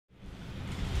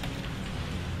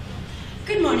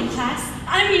morning, class.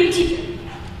 I'm your teacher,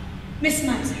 Miss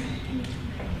Miser.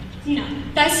 No,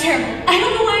 that's terrible. I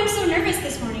don't know why I'm so nervous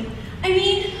this morning. I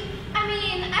mean,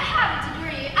 I have a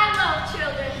degree. I love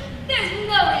children. There's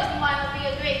no reason why I would be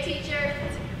a great teacher.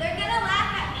 They're gonna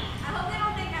laugh at me. I hope they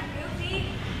don't think I'm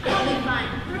goofy. I'll be fine.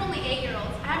 We're only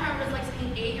 8-year-olds. I remember it was like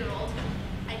an 8-year-old,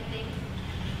 I think.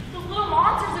 The little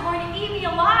monsters are going to eat me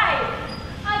alive.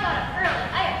 I got up early.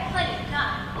 I have plenty of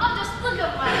time. I'll just look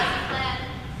over my lesson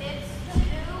plan. It's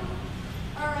too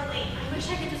early. I wish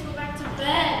I could just go back to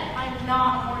bed. I'm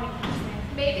not a morning person.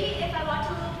 Maybe if I watch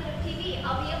a little bit of TV,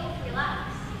 I'll be able to relax.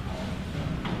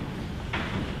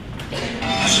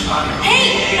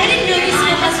 hey, I didn't know this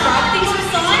school has rock things we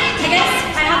saw. I guess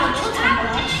I have a little time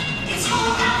to watch. It's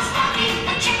Schoolhouse Rocking,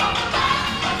 the chick on the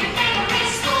block of your favorite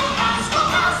schoolhouse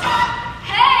rock.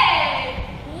 Hey!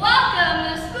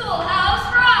 Welcome to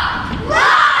Schoolhouse Rock!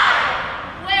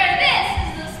 Where this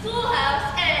is the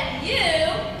schoolhouse and you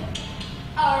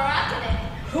are rocking it.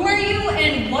 Who are you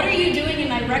and what are you doing in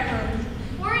my rec room?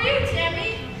 Who are you,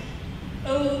 Tammy?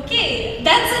 Okay,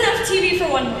 that's enough TV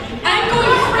for one morning. I'm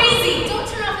going crazy. Don't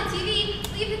turn off the TV.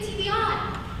 Leave the TV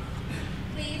on.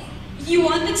 Please. You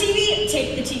want the TV?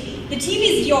 Take the TV. The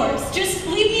TV's yours. Just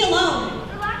leave me alone.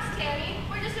 Relax, Tammy.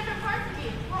 We're just different parts of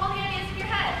you. We're all the ideas in your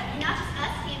head. And not just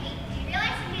us, Tammy. Do you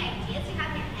realize how many ideas you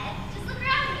have in your head? Just look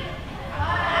around you.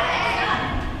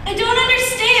 I don't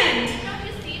understand. Don't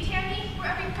you see, Tammy?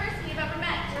 We're every person you've ever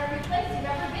met. We're every place you've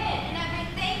ever been. And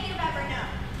everything you've ever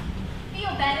known.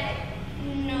 Feel better?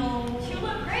 No. You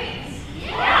look great.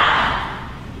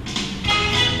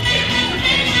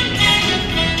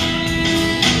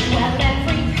 Well,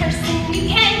 every person you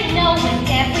can know, and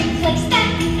every place that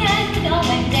you can go,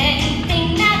 and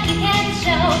anything that you can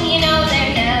show, you know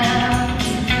they're nouns.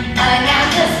 A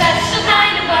noun's a special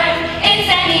kind of word. It's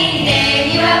any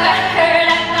name you ever heard.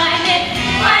 I find it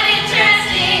quite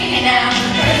interesting. A noun,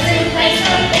 person, place,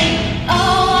 or thing.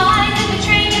 Oh, I took a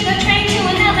train to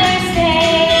another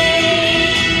state.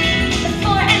 The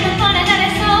floor and the fun I thought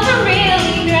I saw were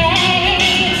really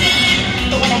great.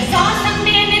 But when I saw some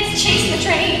bandits chase the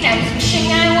train, I was wishing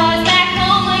I was back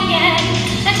home again.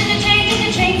 I took a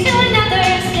train to another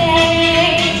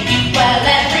state. Well,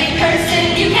 every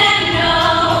person you can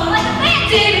know, like a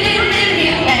fan,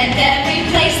 do-do-do-do, and every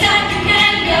place that you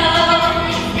can go,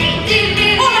 do-do-do,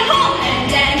 or at home,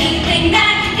 and anything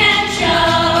that you can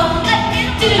show,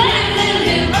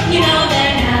 do-do-do-do, you know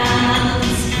they're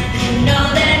nouns, you know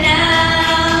they're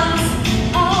nouns.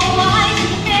 Oh,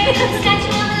 I took the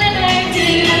Statue of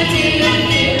Liberty,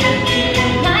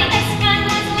 my best friend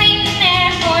was waiting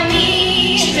there for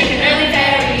me. She took an early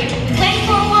ferry, went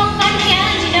for a walk on the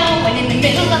end, you know, when in the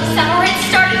middle of summer it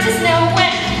started to snow,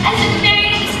 when I took the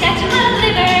ferry to the Statue of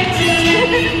Liberty.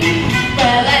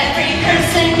 Well, every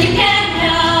person you can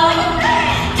know,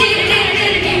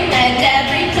 do-do-do-do-do, and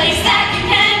every place that you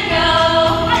can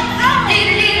go,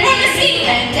 do-do-do-do-do,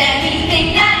 and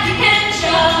anything that you can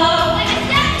show,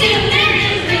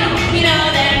 do-do-do-do-do, you know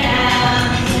they're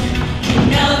nouns, you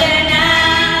know they're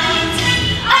nouns.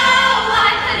 Oh,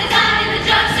 I put a dime in the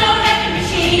drugstore record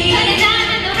machine, put a dime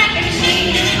in the record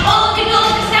machine. Old people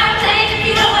can start playing if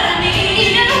you know what I mean.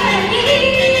 You know what I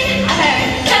mean. I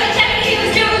heard Chubby Checker, he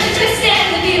was doing the twist and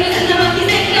the Beatles and the Monkeys.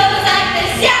 It goes like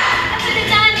this, yeah. I put a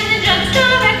dime in the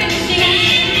drugstore record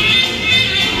machine.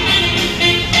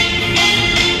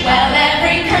 Well,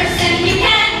 every person you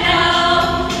can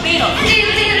know, Beatles,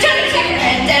 do-do-do-do,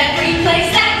 and every place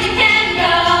that you can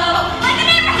go, like a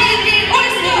neighborhood, or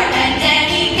a store, and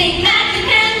anything that you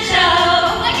can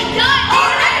show, like a gun, or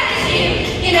a record machine,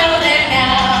 you know they're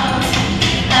nouns.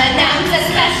 A noun's a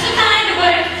special kind of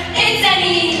word. It's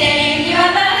any name you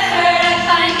ever heard. I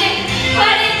find it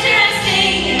quite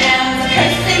interesting. A noun's a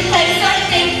person, place, or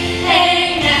thing.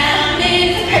 A noun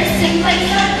is a person, place,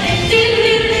 or thing.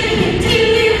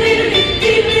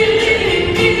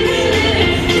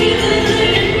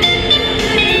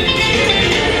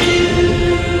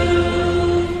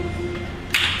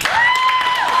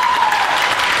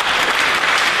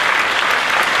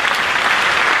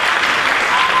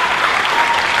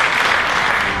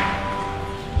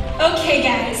 Okay,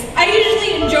 guys, I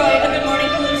usually enjoy a good morning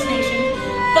hallucination,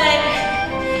 but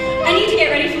I need to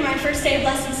get ready for my first day of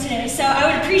lessons today, so I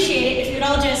would appreciate it if you'd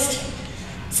all just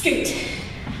scoot.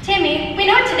 Tammy, we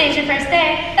know today's your first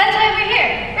day. That's why we're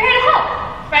here. We're here to help,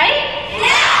 right?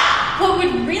 What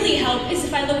would really help is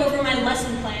if I look over my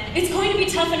lesson plan. It's going to be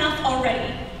tough enough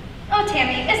already. Oh,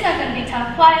 Tammy, it's not going to be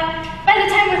tough. Why? By the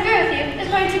time we're through with you, it's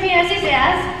going to be as easy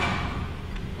as...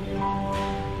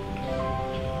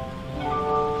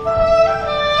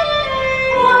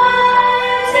 One,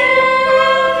 two,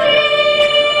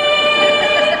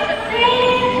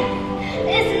 three.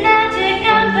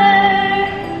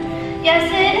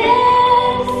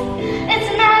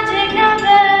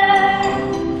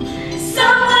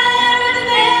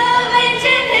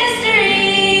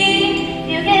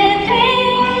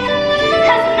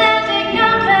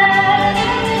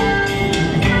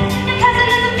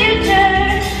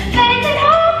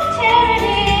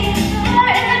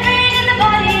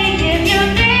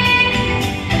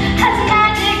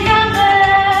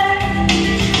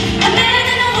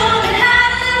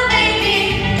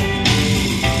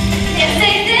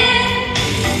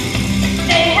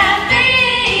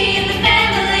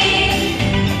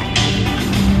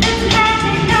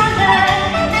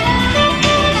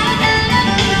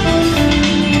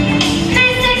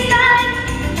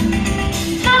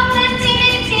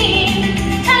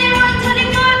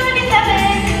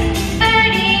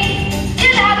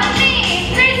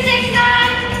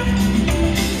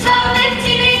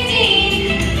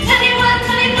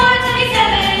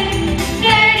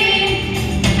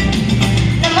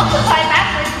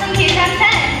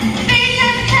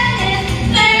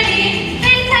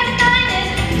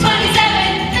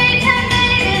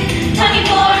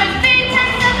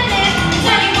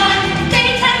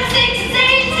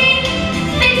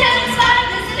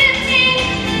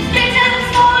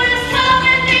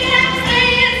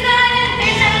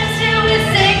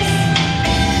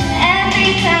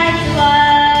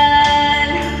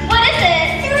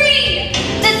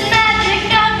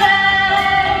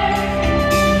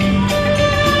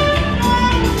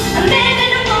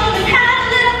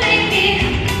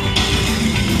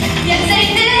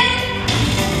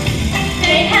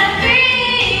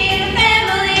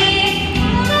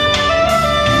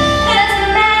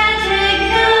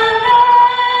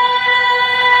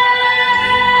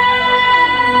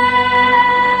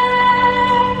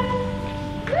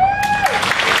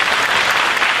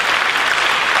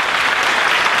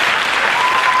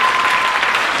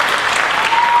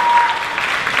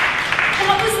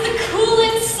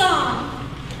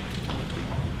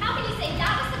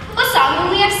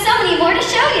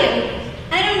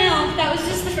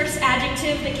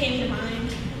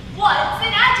 What's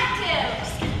an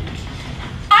adjective?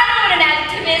 I know what an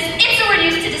adjective is. It's a word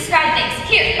used to describe things.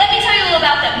 Here, let me tell you a little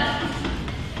about them.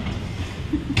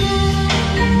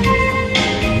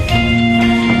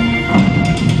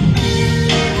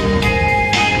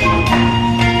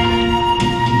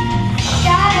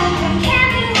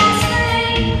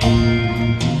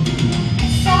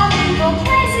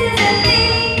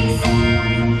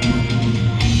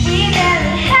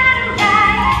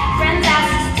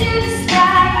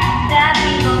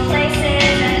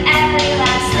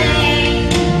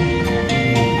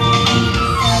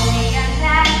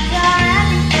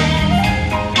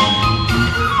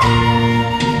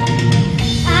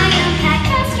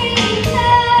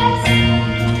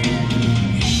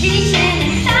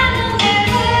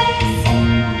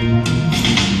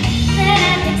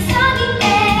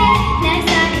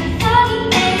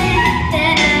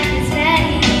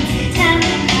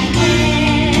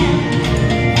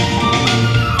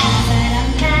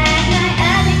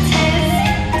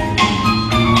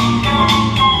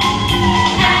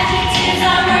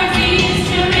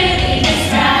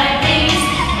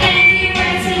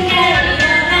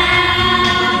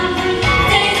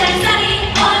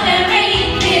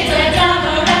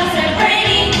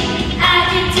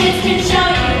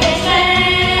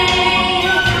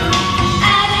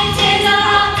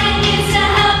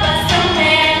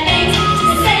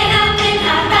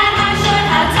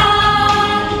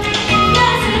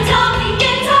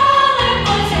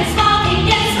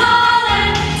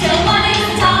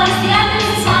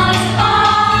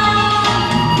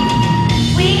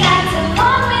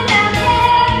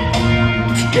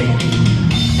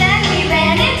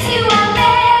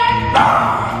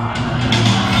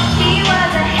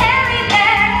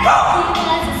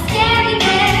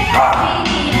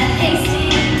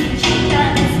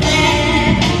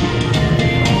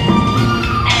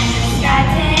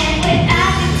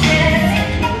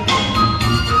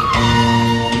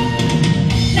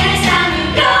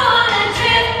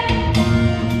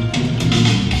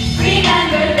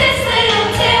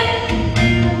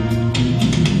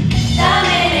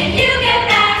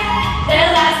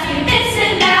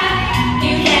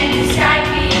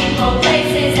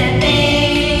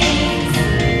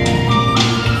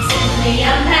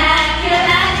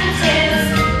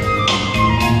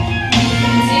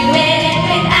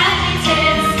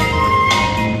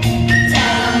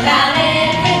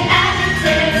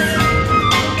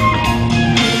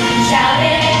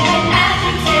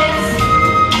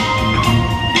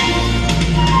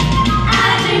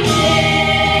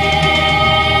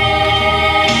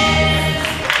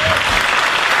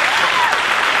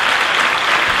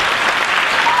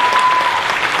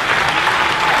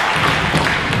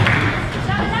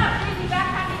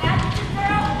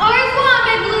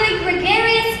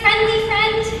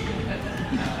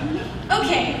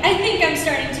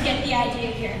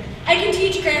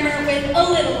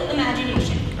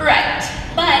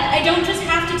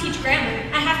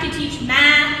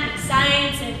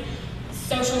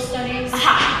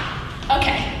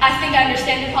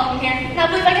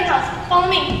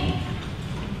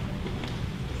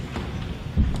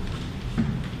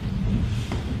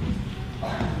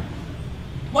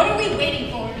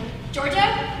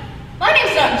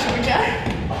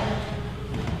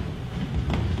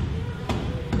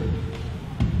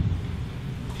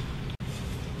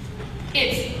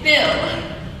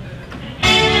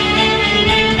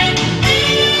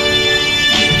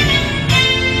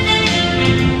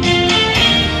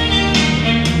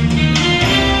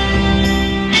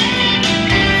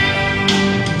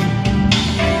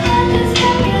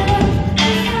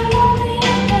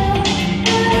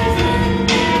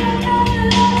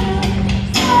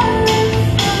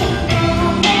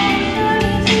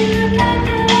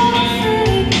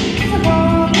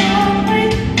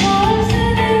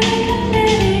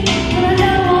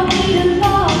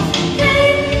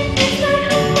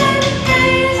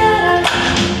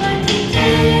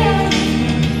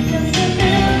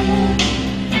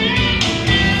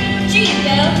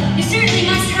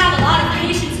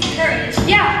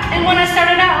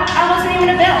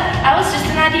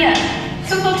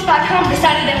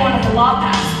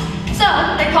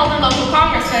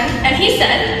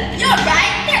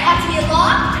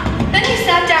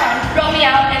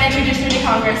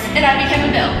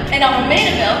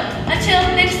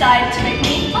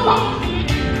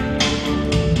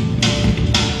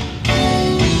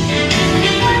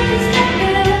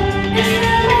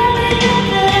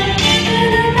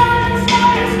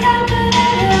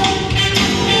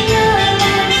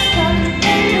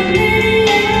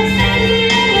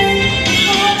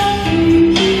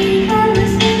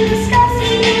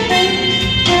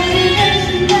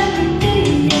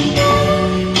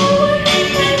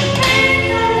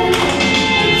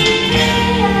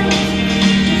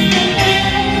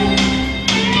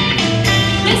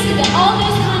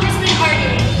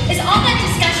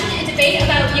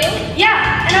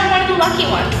 lucky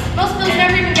ones. Most bills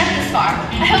never even get this far.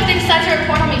 I hope they decide to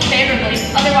report on me favorably,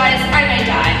 otherwise I may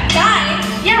die. Die?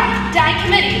 Yeah, die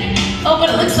committee. Oh, but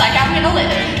it looks like I'm gonna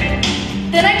live.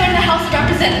 Then I go to the House of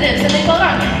Representatives and they vote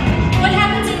on me. What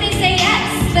happens if they say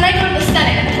yes? Then I go to the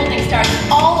Senate and the whole thing starts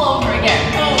all over again.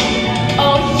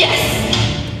 Oh yes!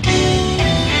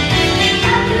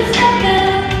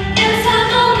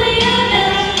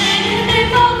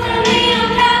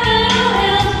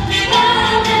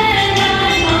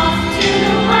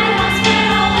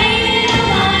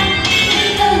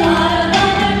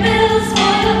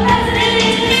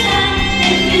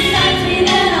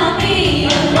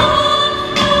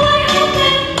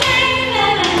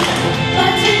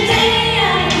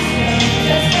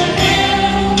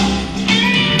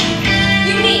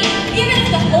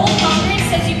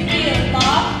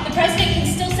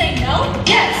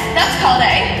 Called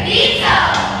a veto.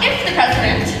 If the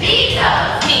president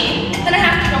vetoes me, then I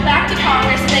have to go back to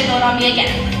Congress and they vote on me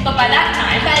again. But by that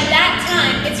time,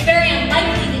 it's very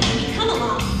unlikely that you become a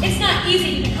law. It's not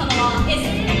easy to become a law, is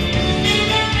it?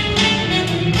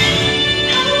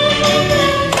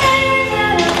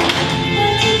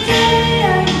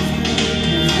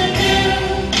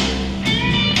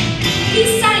 He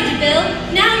signed a bill.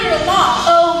 Now you're a law.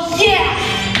 Oh yeah.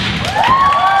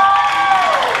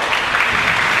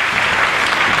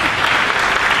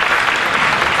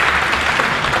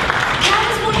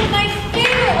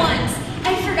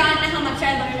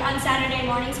 Saturday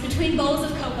mornings between bowls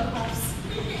of Cocoa Puffs.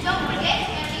 Don't forget,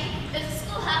 Tammy, there's a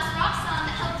schoolhouse rock song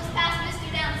that helped us pass Mr.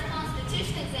 Down's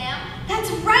Constitution exam. That's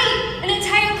right! An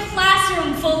entire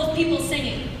classroom full of people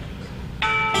singing.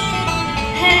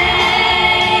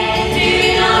 Hey, do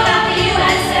you know about the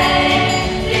USA?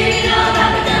 Do you know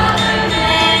about the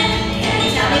government? Can you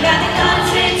tell me about the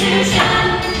Constitution?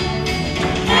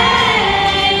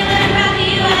 Hey, learn about the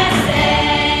USA.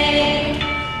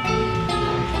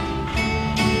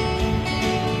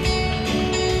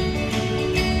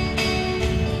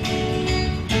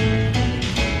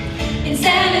 In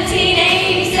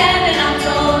 1787, I'm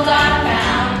told our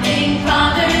founding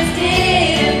fathers did.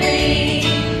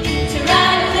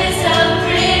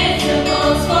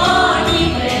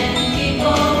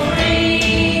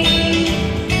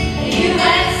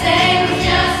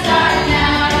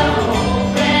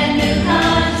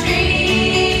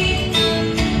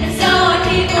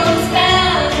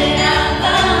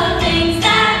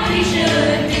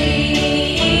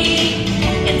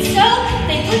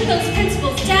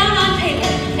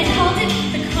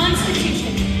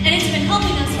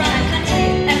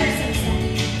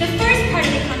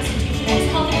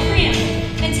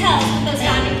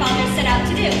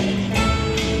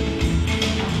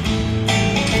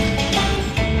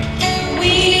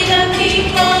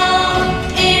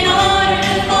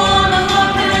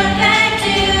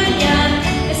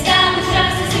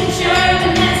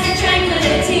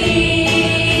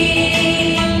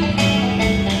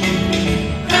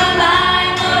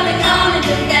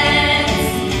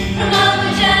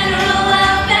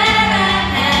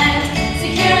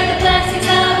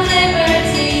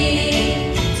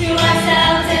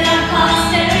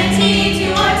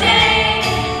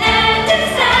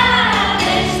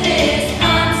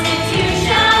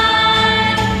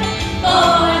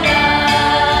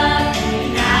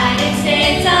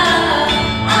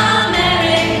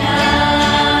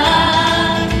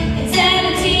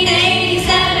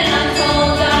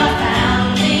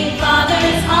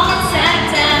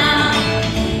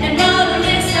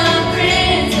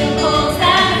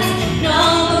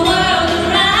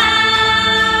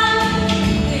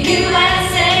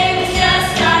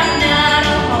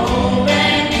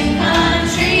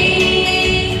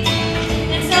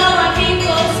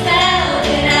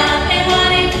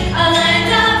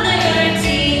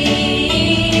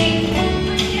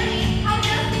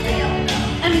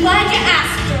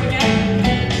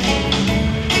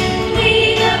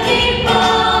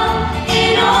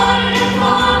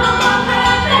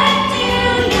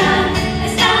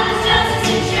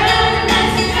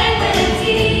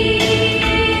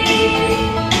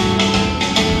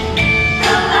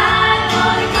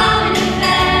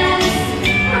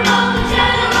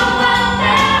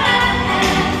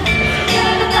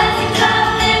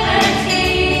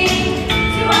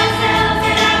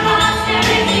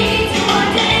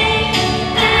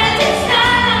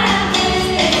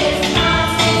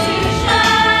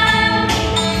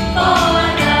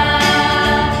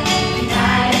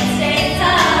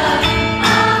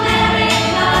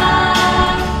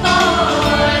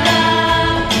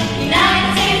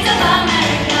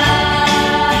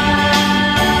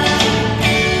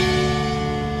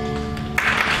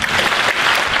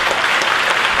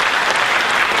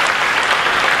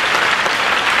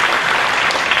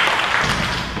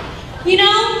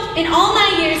 in all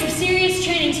my years of serious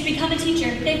training to become a teacher,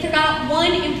 they forgot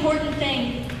one important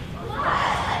thing. What?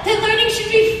 That learning should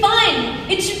be fun.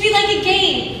 It should be like a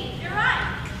game. You're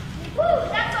right. Woo,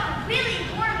 that song really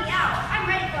wore me out. I'm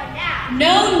ready for a nap.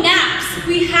 No naps.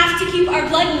 We have to keep our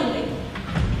blood moving.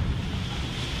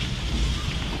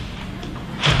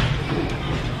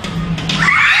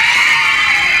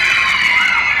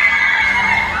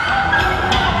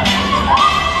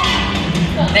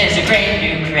 There's a great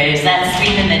new craze that's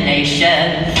sweeping the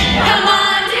nation. Come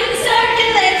on, do the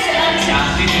circulation.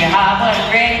 Sounds through your heart, what a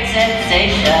great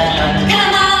sensation.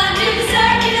 Come on, do the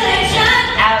circulation.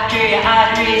 Out through your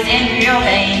arteries, in through your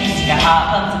veins. Your heart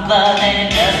pumps the blood, then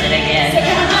it does it again. So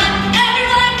come on,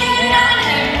 everyone, get it on,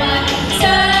 everyone.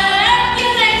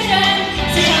 Circulation.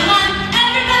 So come on,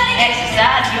 everybody.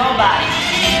 Exercise your body.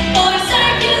 For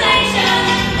circulation.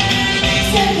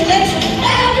 Circulation.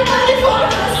 Everybody for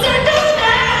the circle now.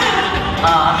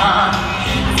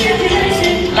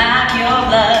 Circulation. Line your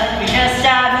blood, we just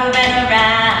start moving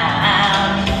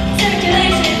around.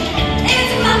 Circulation is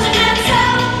a function that's so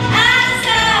out of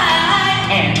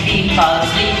sight. And feet fall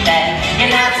asleep, then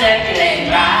you're not circulating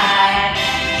right.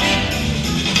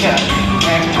 Your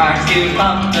hearts to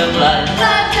pump the blood.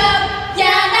 Blood up,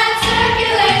 yeah, that's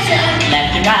circulation.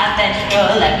 Left and right, then you go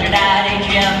left and right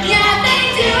atrium. Yeah, they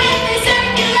do it, they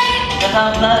circulate. The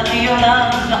pump blood to your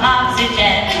lungs for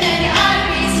oxygen. And then your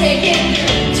arteries take it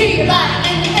through to your body.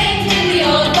 And the veins bring the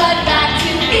old blood back to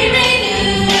be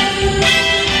renewed.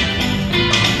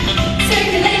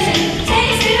 Circulation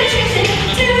takes nutrition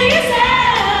to your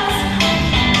cells.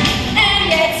 And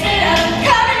gets rid of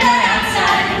carbon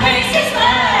dioxide and waste as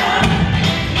well.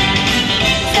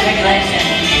 Circulation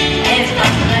is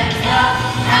complex love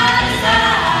out of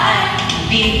sight.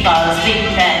 Feet fall asleep,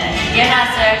 then you're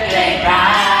not circulating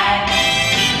right.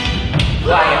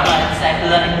 While your blood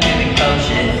cycling moving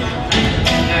potion,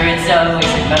 for it's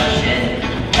always in motion.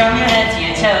 From your head to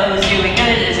your toes, doing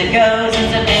good as it goes.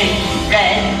 It's a big,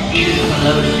 red, beautiful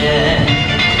ocean.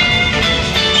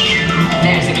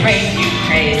 There's a great new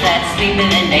craze that's sweeping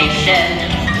the nation.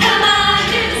 Come on,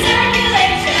 do the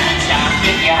circulation. Stop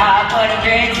with your heart, what a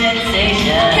great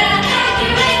sensation. Come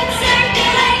circulate,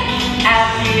 circulate. Out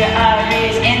through your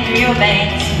arteries, in through your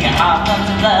veins. Your heart pumps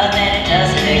the blood, then it does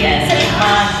it again. So come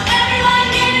on. Everyone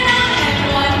get it on,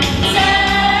 everyone.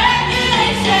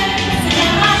 Circulation. So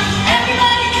come on,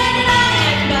 everybody get it on,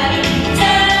 everybody.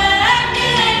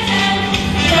 Circulation.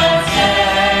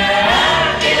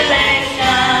 Circulation.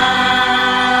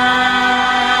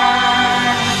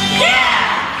 Yeah!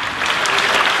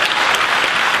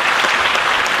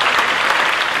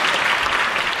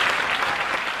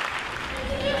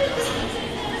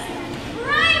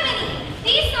 Criminy!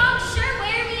 These songs sure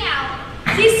wear me out.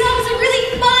 These songs are really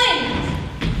fun.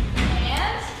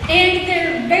 And? And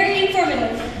they're very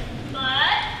informative.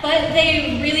 But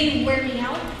they really wear me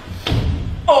out.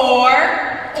 Or,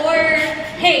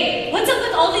 hey, what's up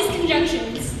with all these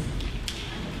conjunctions?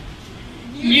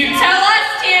 You tell us,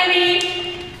 Tammy.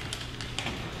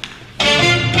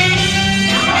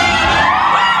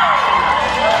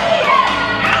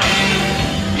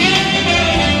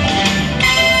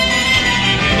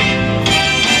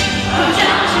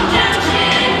 Conjunction,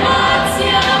 junction, what's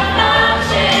your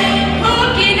function?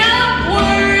 Hooking up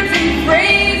words and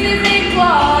phrases and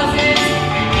clauses.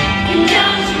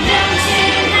 Conjunction,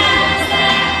 junction, how's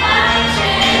that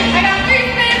function? I got 3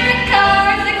 favorite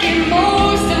cars that get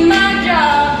most of my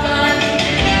job done.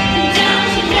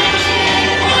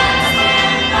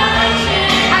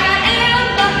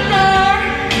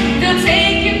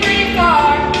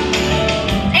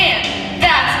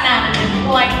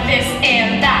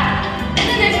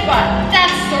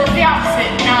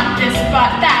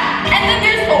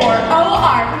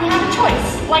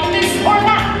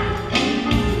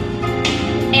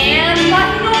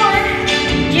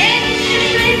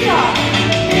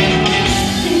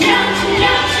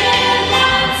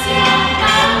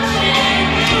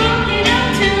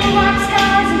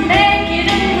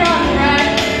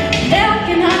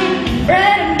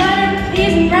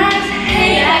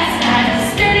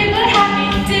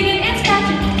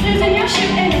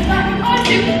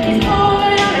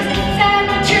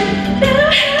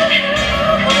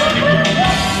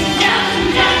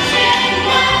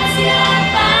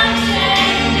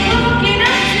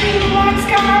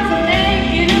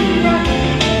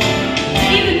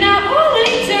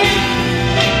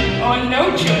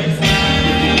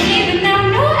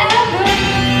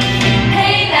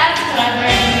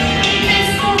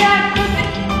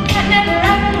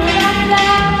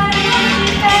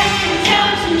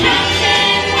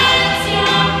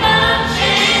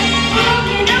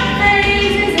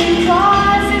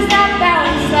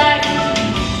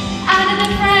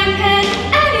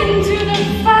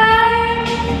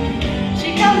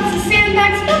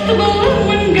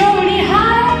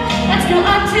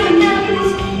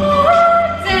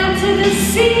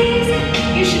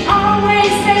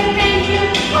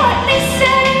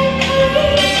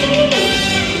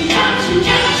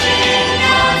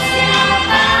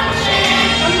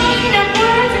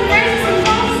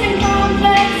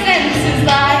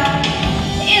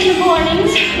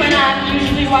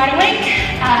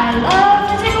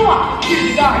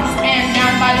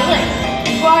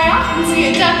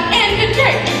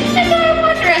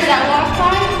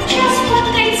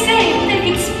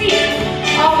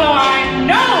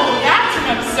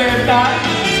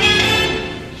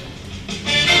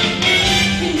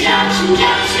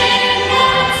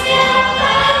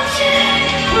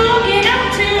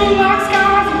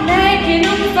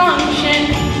 function.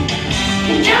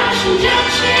 Conjunction,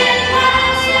 junction,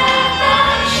 what's your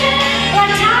function?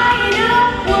 Like tying up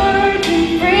words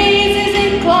and phrases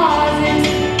and clauses.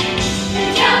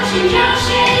 Conjunction,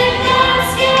 junction,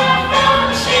 what's your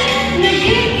function? To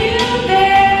get you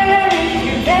there if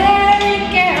you're very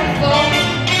careful.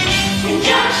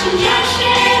 Conjunction,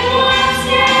 junction, what's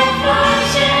your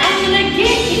function? I'm gonna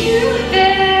get you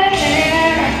there.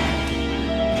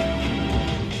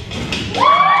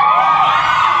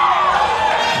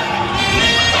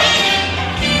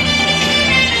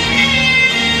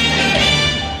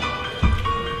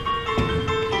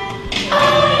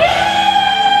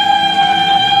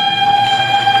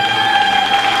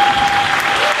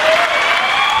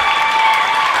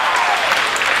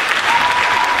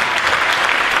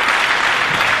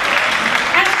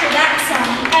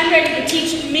 I'm ready to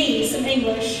teach me some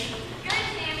English. Good,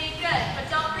 Tammy, good. But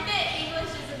don't forget, English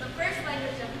isn't the first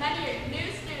language of many of your new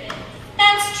students.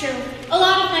 That's true. A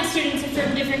lot of my students are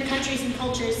from different countries and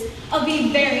cultures. I'll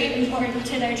be very important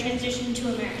to their transition to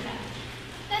America.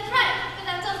 That's right, but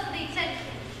that's also the exciting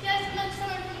thing. You have to learn to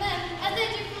learn from them as they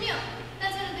do from you.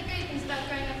 That's one of the great things about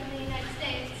growing up in the United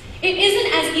States. It isn't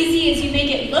as easy as you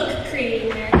make it look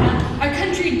creating America. Our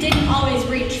country didn't always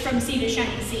reach from sea to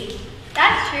shining sea.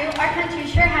 That's true. Our country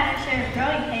sure had our share of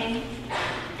growing pains.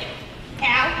 Ow,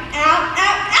 ow,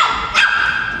 ow, ow, ow!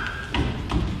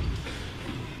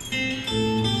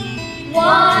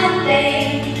 One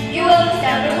thing you will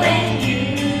discover when you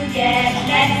get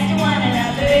next to one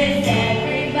another is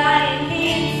everybody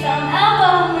needs some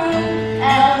elbow room,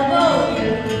 elbow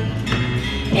room.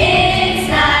 It's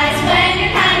nice when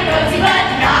you're kind of cozy, but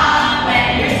not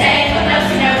when you're safe with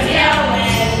nosy-nosy. Oh,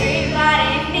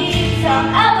 everybody needs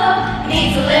some elbow,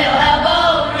 needs a little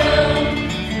elbow room.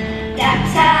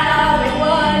 That's how it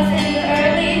was in the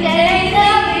early days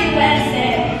of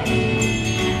USA.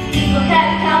 People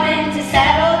kept coming to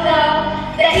settle, though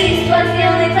the East was the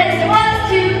only place there was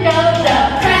to go. The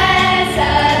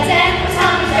president was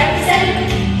Thomas Jefferson.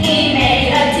 He made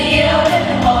a deal with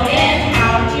Napoleon.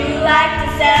 How would you like to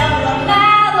sell a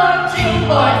mile or two,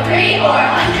 or 3, or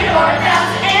 100, or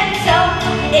 1,000? And so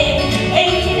in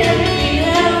 1803,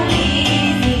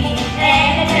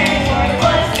 Louisiana territory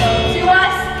was sold to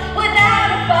us without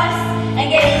a fuss and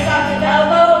gave us lots of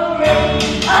elbow room.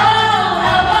 Oh,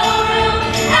 elbow room,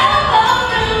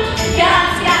 elbow room.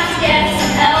 Got to get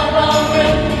some elbow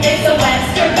room. It's a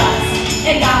West or bust,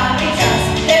 and God we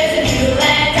trust. There's a new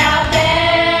land out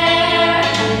there.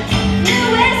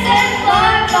 Lewis and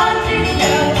Clark on to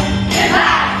go.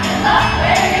 Goodbye, good luck,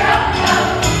 where you're up to go.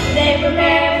 They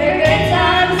prepare for good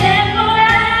times and for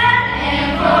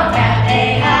bad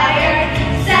they hired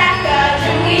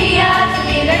Sacagawea to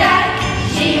be their guide.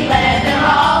 She led them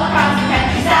all across the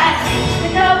countryside, reached the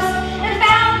coast, and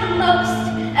found the most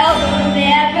elbow room they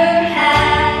ever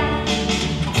had.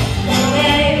 The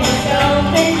way was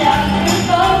opened up through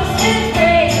folks with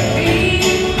bravery.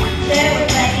 There were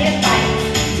plenty of fights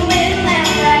to win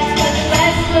land rights, but the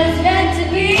West was meant to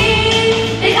be.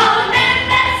 They call it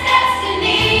manifest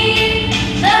destiny.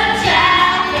 The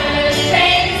trappers,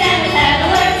 traders, and the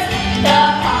peddlers, the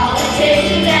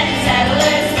politicians and the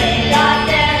settlers, they got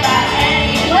there by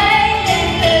any way they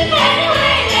could. Any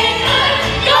way they could.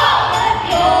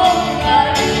 Gold, but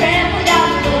it was trampled down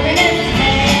the wilderness.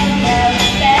 And well,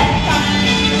 instead of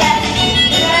coming west to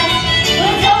the west,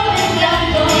 was open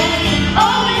jungle,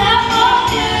 open up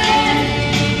ocean.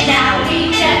 Now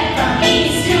we jet from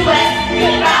east to west.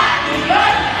 Goodbye, New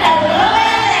York, hello,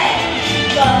 LA.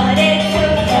 But it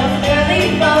took those early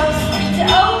folks to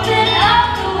open up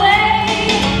the way.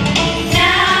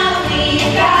 Now we've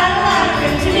got a lot of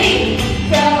room to be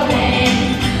growing.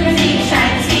 Cruising,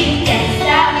 trying to see, guess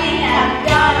that we have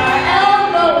got our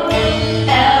elbow room,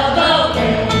 elbow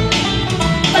room.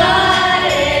 But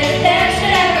if there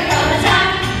should ever come a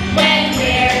time when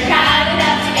we're crowded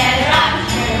up together, I'm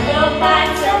sure we'll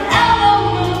find some elbow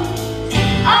room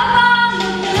up on the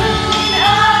moon.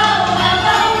 Oh,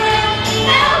 elbow room,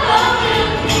 elbow room.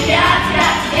 You got to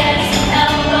get some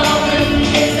elbow room.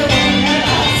 It's the one of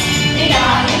us. You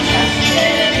got to trust the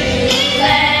new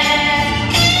land.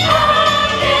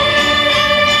 Oh, yeah.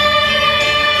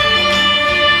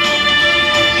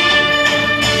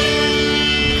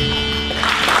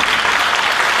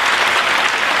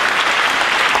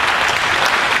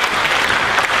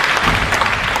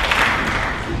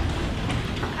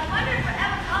 I wonder if we're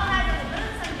ever colonizing the moon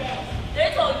someday.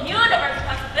 There's a whole universe of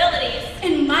possibilities.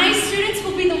 And my students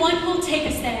will be the one who will take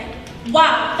us there.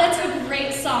 Wow, that's a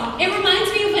great song. It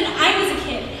reminds me of when I was a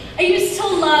kid. I used to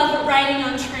love riding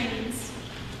on trains.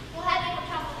 Well, have you ever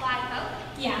traveled by boat?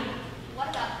 Yeah. What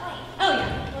about plane? Oh,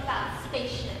 yeah. What about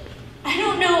spaceship? I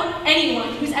don't know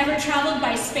ever traveled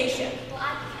by spaceship? Well,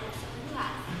 I'm the kind of someone who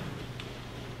has.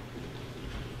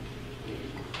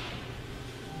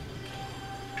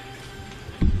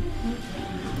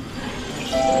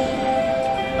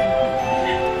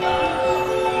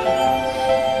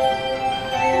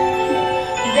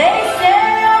 They say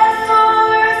our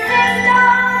solar system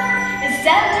is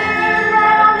centered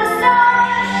around the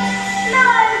sun.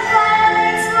 9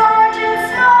 planets, large and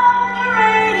small,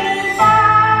 parading by.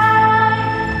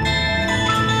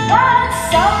 But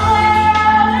somewhere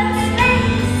out in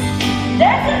space,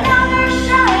 there's another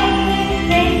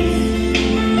shining face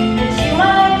that you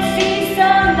might see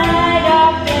some night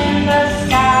up in the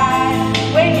sky,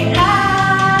 waving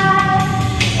high.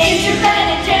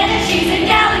 Interplanet Janet, she's a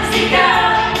galaxy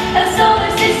girl. A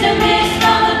solar system is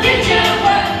from the future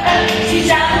world. She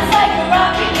travels like a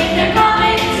rocket with her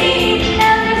comet team.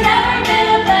 And there's never been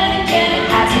a planet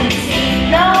Janet hasn't seen.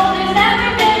 No, there's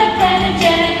never been a planet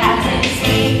Janet hasn't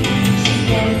seen. She's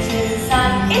been to the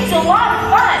sun. It's a lot of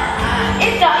fun.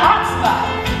 It's a hot spot.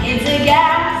 It's a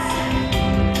gas.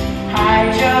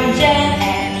 Hydrogen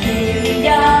and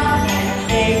helium and a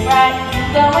big bright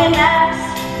glowing mass.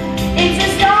 It's a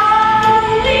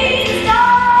starry,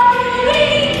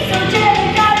 starry. So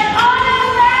Janet got it on a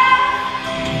wrap.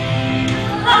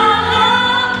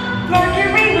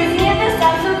 Mercury was near the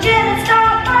sun, so Janet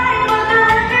stopped by. But the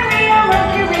mercury on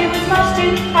Mercury was much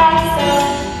too high, so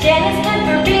Janet stood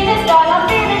for Venus, got on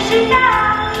Venus she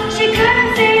found. She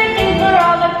couldn't see a thing for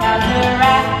all the clouds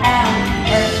around.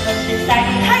 Earth looked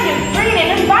exciting, kind of green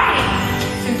and inviting,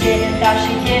 so Janet thought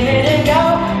she'd give it a go.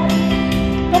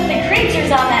 But the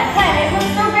creatures on that planet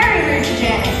looked so very rude to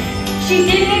Janet. She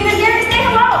didn't even dare to say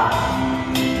hello.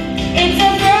 It's a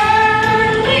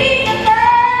birdly,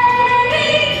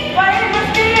 why it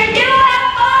must be a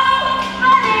UFO?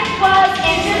 But it was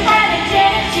Interplanet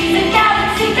Janet, she's a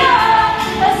galaxy girl.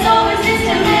 A solar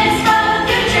system is from the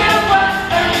future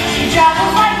world. She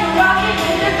travels like a rocket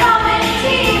with her comet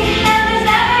team. And there's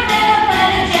never been a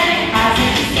planet Janet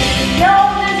hasn't seen. No,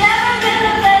 there's never been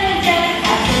a planet Janet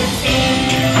hasn't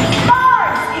seen.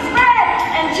 Mars is red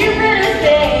and Jupiter's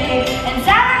big, and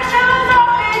Saturn shows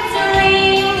off its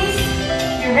rings.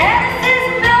 Uranus is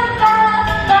built on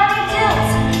a body tilt,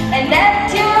 and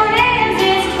Neptune is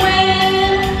its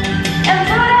twin. And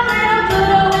Pluto, little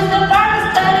Pluto, is the farthest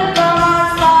planet from our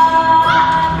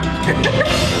sun.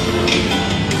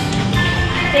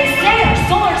 They say our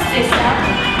solar system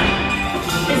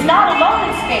is not alone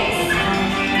in space.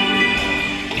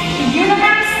 The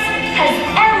universe has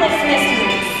endless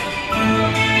mysteries.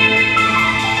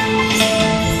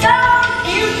 Some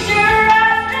future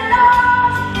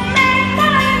astronaut may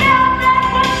find out that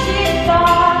what she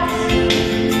thought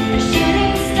a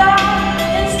shooting star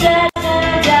instead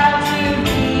turned out to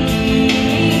be.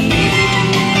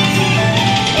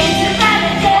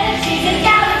 Interplanet Janet, she's a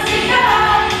galaxy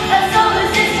girl. A solar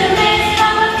system is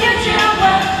from a future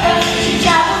world. She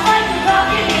travels like a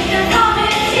rocket with her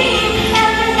comet team.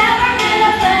 And there's never been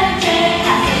a planet Janet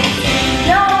hasn't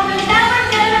seen. No, there's never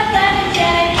been a planet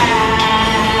Janet hasn't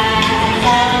seen.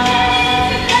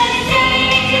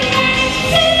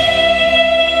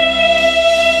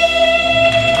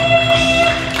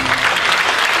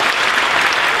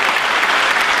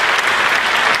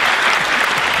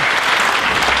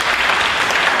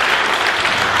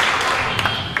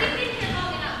 We've been here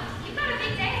long enough. You've got a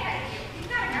big day ahead of you. You've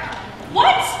got to go.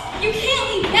 What? You can't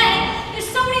leave yet. There's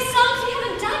so many songs we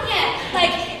haven't done yet.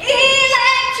 Like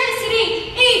electricity.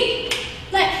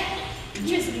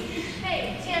 Electricity.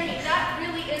 Hey, Tammy, that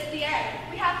really is the end.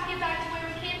 We have to get back to where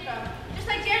we came from. Just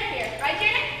like Janet here. Right,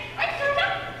 Janet? Right,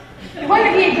 Georgia? You're going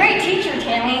to be a great teacher,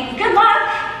 Tammy. Good luck.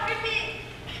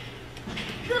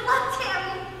 Good luck,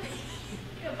 Tammy.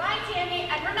 Goodbye, Tammy.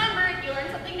 And remember, you learn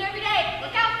something new every day.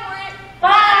 Look out for it.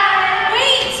 Bye.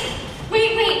 Wait.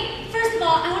 First of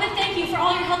all, I want to thank you for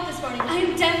all your help this morning. I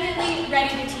am definitely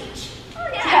ready to teach. Oh,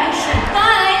 yeah.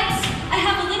 But I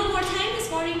have a little more time this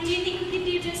morning. Do you think we could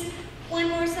do just one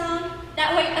more song?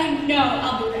 That way I know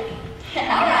I'll be ready.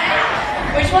 All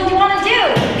right. Which one do you want to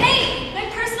do? Hey,